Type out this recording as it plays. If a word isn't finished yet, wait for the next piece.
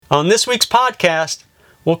On this week's podcast,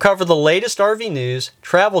 we'll cover the latest RV news,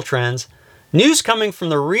 travel trends, news coming from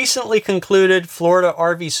the recently concluded Florida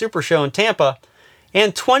RV Super Show in Tampa,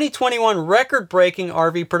 and 2021 record-breaking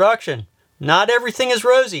RV production. Not everything is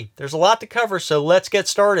rosy. There's a lot to cover, so let's get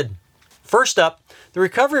started. First up, the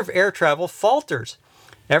recovery of air travel falters.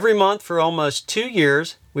 Every month for almost 2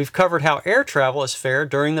 years, we've covered how air travel has fared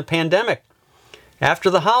during the pandemic. After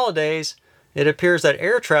the holidays, it appears that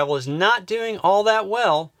air travel is not doing all that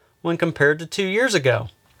well when compared to 2 years ago.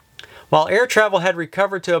 While air travel had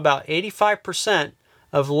recovered to about 85%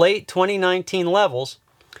 of late 2019 levels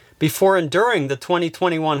before enduring the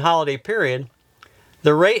 2021 holiday period,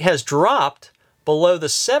 the rate has dropped below the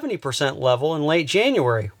 70% level in late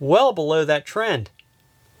January, well below that trend.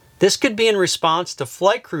 This could be in response to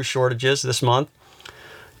flight crew shortages this month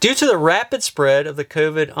due to the rapid spread of the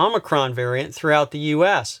COVID Omicron variant throughout the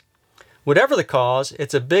U.S. Whatever the cause,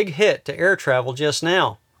 it's a big hit to air travel just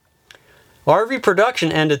now. RV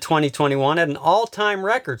production ended 2021 at an all-time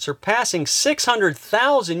record, surpassing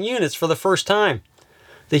 600,000 units for the first time.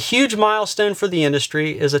 The huge milestone for the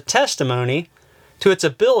industry is a testimony to its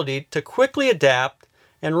ability to quickly adapt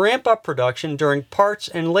and ramp up production during parts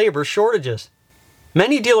and labor shortages.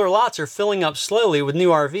 Many dealer lots are filling up slowly with new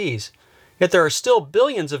RVs, yet there are still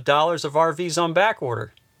billions of dollars of RVs on backorder.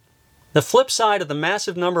 The flip side of the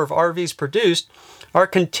massive number of RVs produced are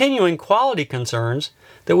continuing quality concerns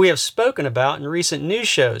that we have spoken about in recent news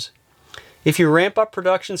shows. If you ramp up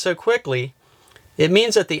production so quickly, it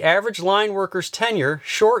means that the average line worker's tenure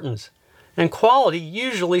shortens, and quality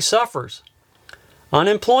usually suffers.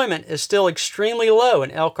 Unemployment is still extremely low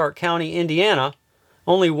in Elkhart County, Indiana,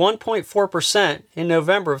 only 1.4% in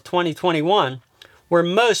November of 2021, where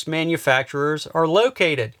most manufacturers are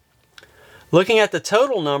located. Looking at the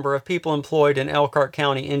total number of people employed in Elkhart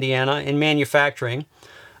County, Indiana in manufacturing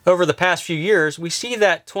over the past few years, we see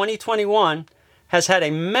that 2021 has had a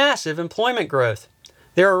massive employment growth.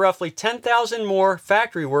 There are roughly 10,000 more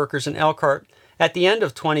factory workers in Elkhart at the end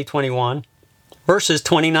of 2021 versus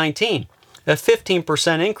 2019, a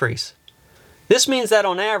 15% increase. This means that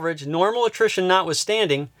on average, normal attrition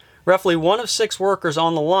notwithstanding, roughly 1 of 6 workers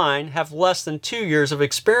on the line have less than 2 years of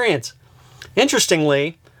experience.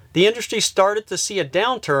 Interestingly, the industry started to see a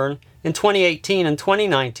downturn in 2018 and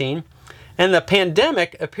 2019, and the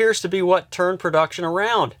pandemic appears to be what turned production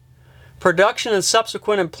around. Production and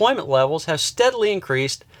subsequent employment levels have steadily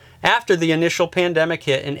increased after the initial pandemic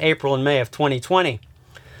hit in April and May of 2020.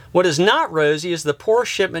 What is not rosy is the poor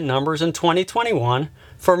shipment numbers in 2021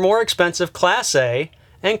 for more expensive Class A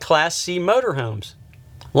and Class C motorhomes.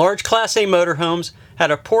 Large Class A motorhomes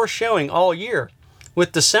had a poor showing all year,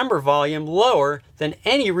 with December volume lower than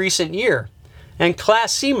any recent year, and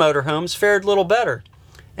Class C motorhomes fared little better,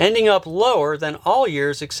 ending up lower than all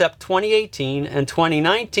years except 2018 and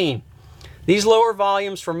 2019. These lower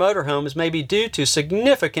volumes for motorhomes may be due to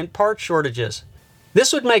significant part shortages.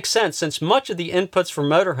 This would make sense since much of the inputs for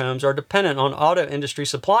motorhomes are dependent on auto industry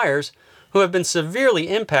suppliers who have been severely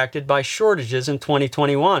impacted by shortages in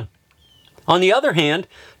 2021. On the other hand,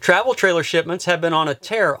 travel trailer shipments have been on a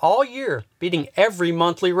tear all year, beating every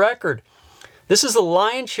monthly record. This is the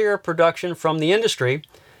lion's share of production from the industry,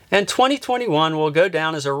 and 2021 will go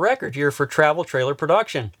down as a record year for travel trailer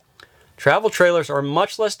production. Travel trailers are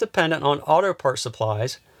much less dependent on auto part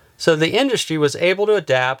supplies, so the industry was able to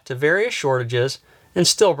adapt to various shortages and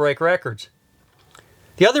still break records.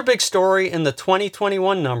 The other big story in the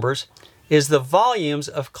 2021 numbers is the volumes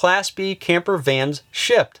of Class B camper vans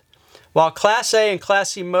shipped. While Class A and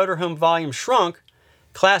Class C motorhome volume shrunk,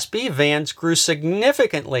 Class B vans grew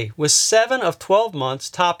significantly, with 7 of 12 months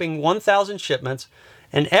topping 1,000 shipments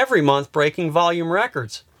and every month breaking volume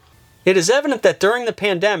records. It is evident that during the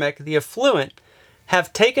pandemic, the affluent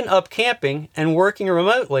have taken up camping and working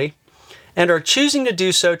remotely and are choosing to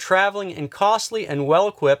do so traveling in costly and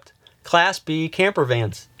well-equipped Class B camper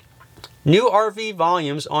vans. New RV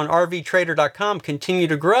volumes on RVTrader.com continue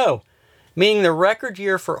to grow, meaning the record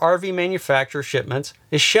year for RV manufacturer shipments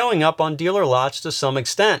is showing up on dealer lots to some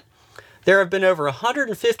extent. There have been over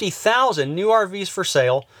 150,000 new RVs for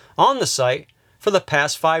sale on the site for the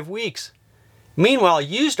past 5 weeks. Meanwhile,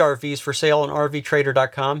 used RVs for sale on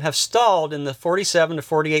RVTrader.com have stalled in the 47,000 to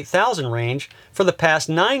 48,000 range for the past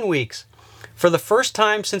 9 weeks. For the first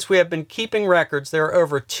time since we have been keeping records, there are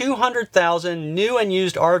over 200,000 new and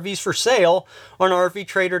used RVs for sale on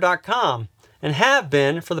RVTrader.com, and have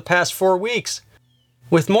been for the past 4 weeks.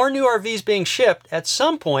 With more new RVs being shipped, at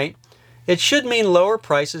some point, it should mean lower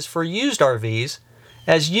prices for used RVs,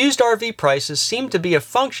 as used RV prices seem to be a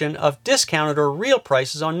function of discounted or real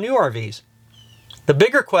prices on new RVs. The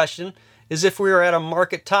bigger question is if we are at a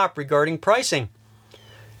market top regarding pricing.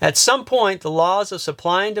 At some point, the laws of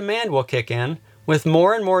supply and demand will kick in, with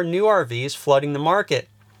more and more new RVs flooding the market.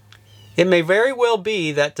 It may very well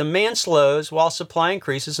be that demand slows while supply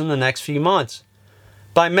increases in the next few months.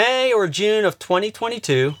 By May or June of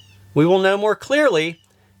 2022, we will know more clearly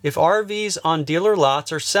if RVs on dealer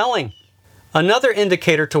lots are selling. Another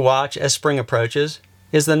indicator to watch as spring approaches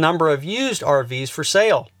is the number of used RVs for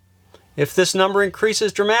sale. If this number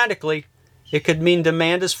increases dramatically, it could mean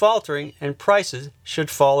demand is faltering and prices should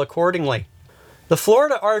fall accordingly. The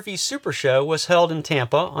Florida RV Super Show was held in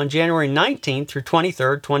Tampa on January 19th through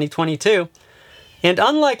 23rd, 2022, and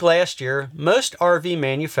unlike last year, most RV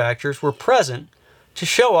manufacturers were present to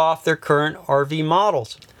show off their current RV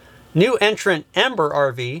models. New entrant Ember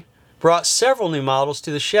RV brought several new models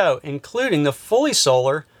to the show, including the fully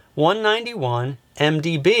solar 191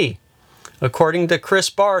 MDB. According to Chris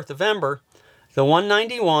Barth of Ember, the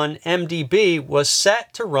 191 MDB was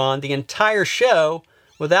set to run the entire show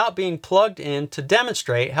without being plugged in to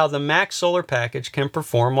demonstrate how the Max Solar package can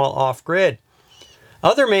perform while off-grid.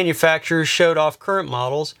 Other manufacturers showed off current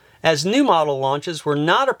models, as new model launches were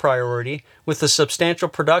not a priority with the substantial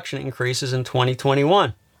production increases in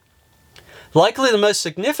 2021. Likely the most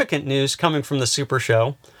significant news coming from the Super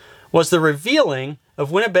Show was the revealing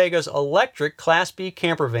of Winnebago's electric Class B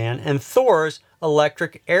camper van and Thor's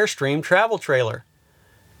electric Airstream travel trailer.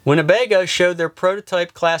 Winnebago showed their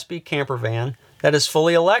prototype Class B camper van that is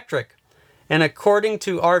fully electric, and according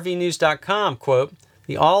to RVnews.com, quote,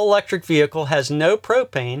 the all-electric vehicle has no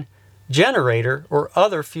propane, generator, or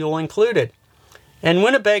other fuel included. And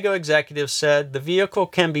Winnebago executives said the vehicle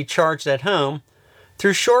can be charged at home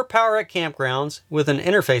through shore power at campgrounds with an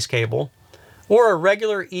interface cable, or a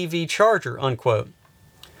regular EV charger, unquote.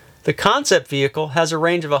 The concept vehicle has a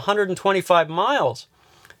range of 125 miles,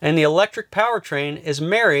 and the electric powertrain is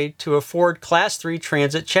married to a Ford Class 3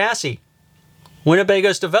 Transit chassis.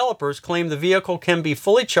 Winnebago's developers claim the vehicle can be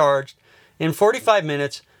fully charged in 45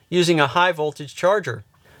 minutes using a high-voltage charger.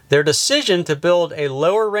 Their decision to build a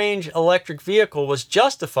lower-range electric vehicle was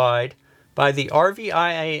justified by the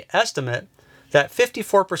RVIA estimate that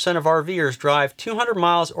 54% of RVers drive 200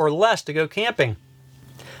 miles or less to go camping.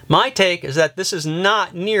 My take is that this is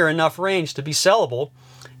not near enough range to be sellable,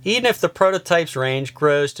 even if the prototype's range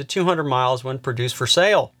grows to 200 miles when produced for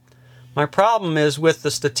sale. My problem is with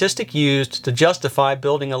the statistic used to justify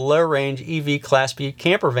building a low-range EV Class B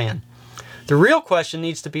camper van. The real question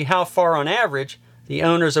needs to be how far on average the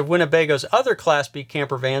owners of Winnebago's other Class B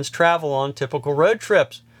camper vans travel on typical road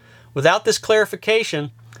trips. Without this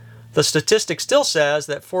clarification, the statistic still says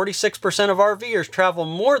that 46% of RVers travel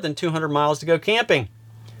more than 200 miles to go camping.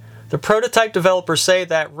 The prototype developers say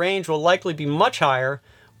that range will likely be much higher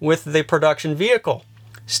with the production vehicle.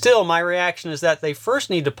 Still, my reaction is that they first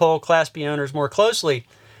need to poll Class B owners more closely,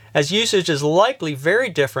 as usage is likely very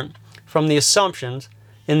different from the assumptions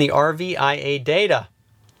in the RVIA data.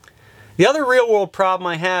 The other real-world problem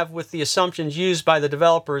I have with the assumptions used by the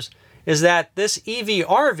developers is that this EV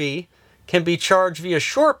RV can be charged via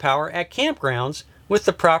shore power at campgrounds with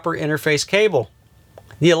the proper interface cable.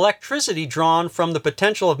 The electricity drawn from the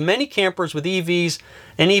potential of many campers with EVs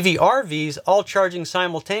and EV RVs all charging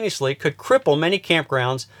simultaneously could cripple many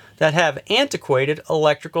campgrounds that have antiquated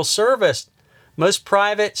electrical service. Most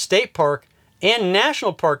private, state park, and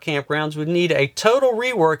national park campgrounds would need a total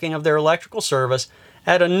reworking of their electrical service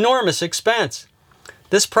at enormous expense.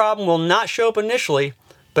 This problem will not show up initially,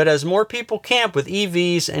 but as more people camp with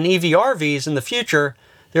EVs and EV RVs in the future,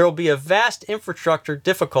 there will be a vast infrastructure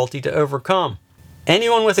difficulty to overcome.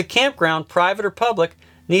 Anyone with a campground, private or public,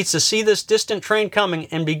 needs to see this distant train coming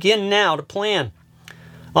and begin now to plan.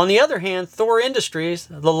 On the other hand, Thor Industries,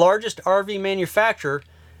 the largest RV manufacturer,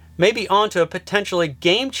 may be onto a potentially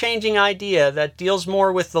game-changing idea that deals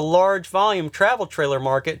more with the large volume travel trailer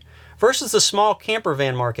market versus the small camper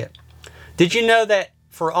van market. Did you know that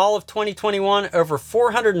for all of 2021, over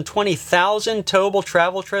 420,000 towable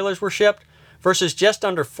travel trailers were shipped versus just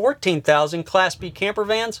under 14,000 Class B camper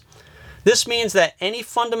vans? This means that any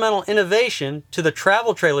fundamental innovation to the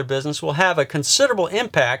travel trailer business will have a considerable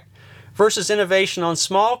impact versus innovation on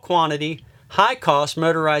small quantity, high-cost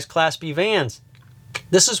motorized Class B vans.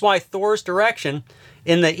 This is why Thor's direction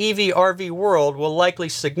in the EV RV world will likely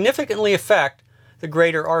significantly affect the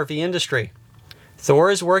greater RV industry.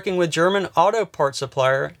 Thor is working with German auto parts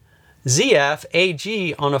supplier ZF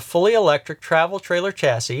AG on a fully electric travel trailer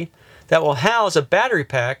chassis that will house a battery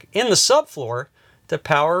pack in the subfloor to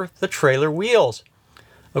power the trailer wheels.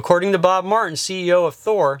 According to Bob Martin, CEO of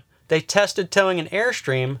Thor, they tested towing an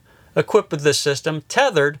Airstream equipped with this system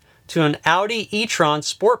tethered to an Audi e-tron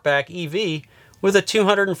Sportback EV with a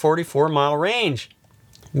 244-mile range.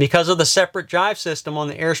 Because of the separate drive system on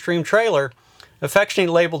the Airstream trailer,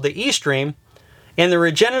 affectionately labeled the E-Stream, and the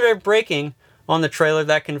regenerative braking on the trailer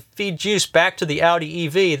that can feed juice back to the Audi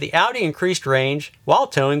EV, the Audi increased range while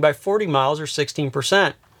towing by 40 miles or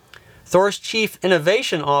 16%. Thor's Chief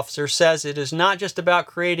Innovation Officer says it is not just about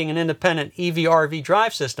creating an independent EV-RV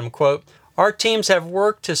drive system. Quote, "Our teams have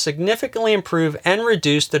worked to significantly improve and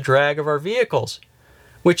reduce the drag of our vehicles,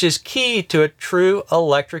 which is key to a true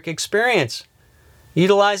electric experience.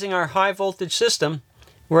 Utilizing our high-voltage system,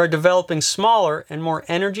 we are developing smaller and more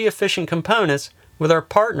energy-efficient components with our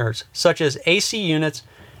partners, such as AC units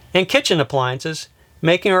and kitchen appliances,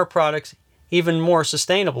 making our products even more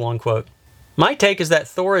sustainable," unquote. My take is that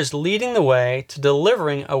Thor is leading the way to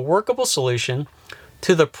delivering a workable solution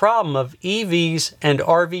to the problem of EVs and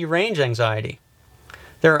RV range anxiety.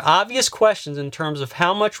 There are obvious questions in terms of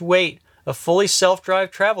how much weight a fully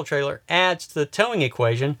self-drive travel trailer adds to the towing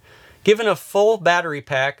equation, given a full battery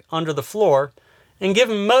pack under the floor and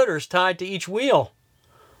given motors tied to each wheel.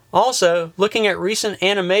 Also, looking at recent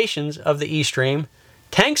animations of the E-Stream,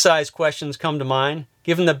 tank size questions come to mind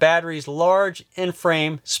given the battery's large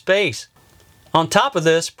in-frame space. On top of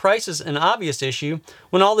this, price is an obvious issue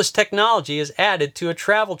when all this technology is added to a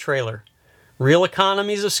travel trailer. Real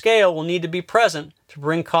economies of scale will need to be present to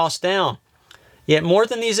bring costs down. Yet more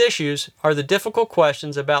than these issues are the difficult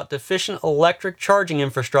questions about deficient electric charging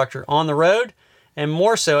infrastructure on the road and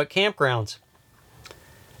more so at campgrounds.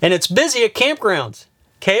 And it's busy at campgrounds.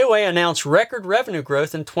 KOA announced record revenue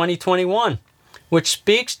growth in 2021, which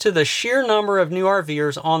speaks to the sheer number of new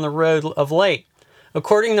RVers on the road of late.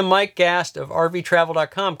 According to Mike Gast of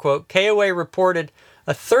RVTravel.com, quote, "KOA reported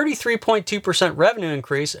a 33.2% revenue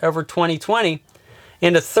increase over 2020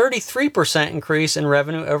 and a 33% increase in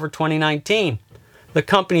revenue over 2019, the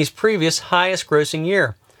company's previous highest grossing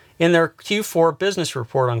year, in their Q4 business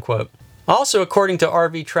report," unquote. Also, according to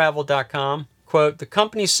RVTravel.com, quote, "The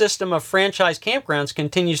company's system of franchise campgrounds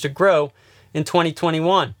continues to grow in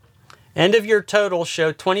 2021. End-of-year totals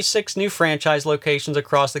showed 26 new franchise locations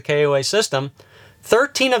across the KOA system.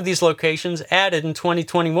 13 of these locations added in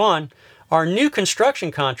 2021 are new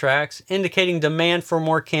construction contracts indicating demand for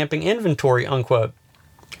more camping inventory," unquote.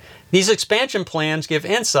 These expansion plans give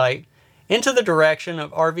insight into the direction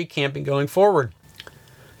of RV camping going forward.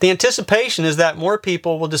 The anticipation is that more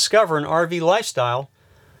people will discover an RV lifestyle,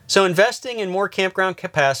 so investing in more campground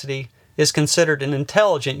capacity is considered an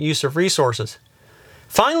intelligent use of resources.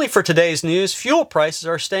 Finally, for today's news, fuel prices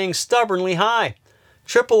are staying stubbornly high.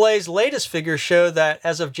 AAA's latest figures show that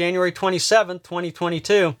as of January 27,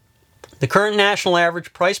 2022, the current national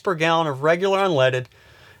average price per gallon of regular unleaded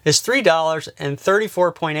is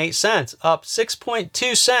 $3.34.8, up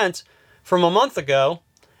 6.2 cents from a month ago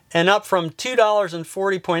and up from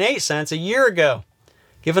 $2.40.8 a year ago.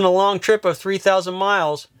 Given a long trip of 3,000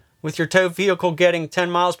 miles, with your tow vehicle getting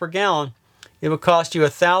 10 miles per gallon, it would cost you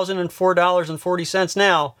 $1,004.40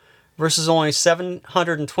 now versus only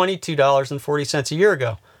 $722.40 a year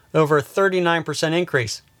ago, over a 39%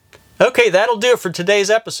 increase. Okay, that'll do it for today's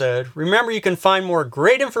episode. Remember, you can find more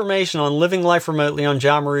great information on living life remotely on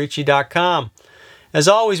JohnMarucci.com. As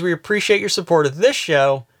always, we appreciate your support of this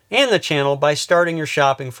show and the channel by starting your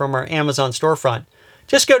shopping from our Amazon storefront.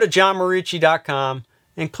 Just go to JohnMarucci.com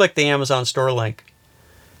and click the Amazon store link.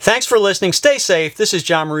 Thanks for listening. Stay safe. This is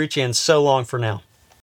John Marucci, and so long for now.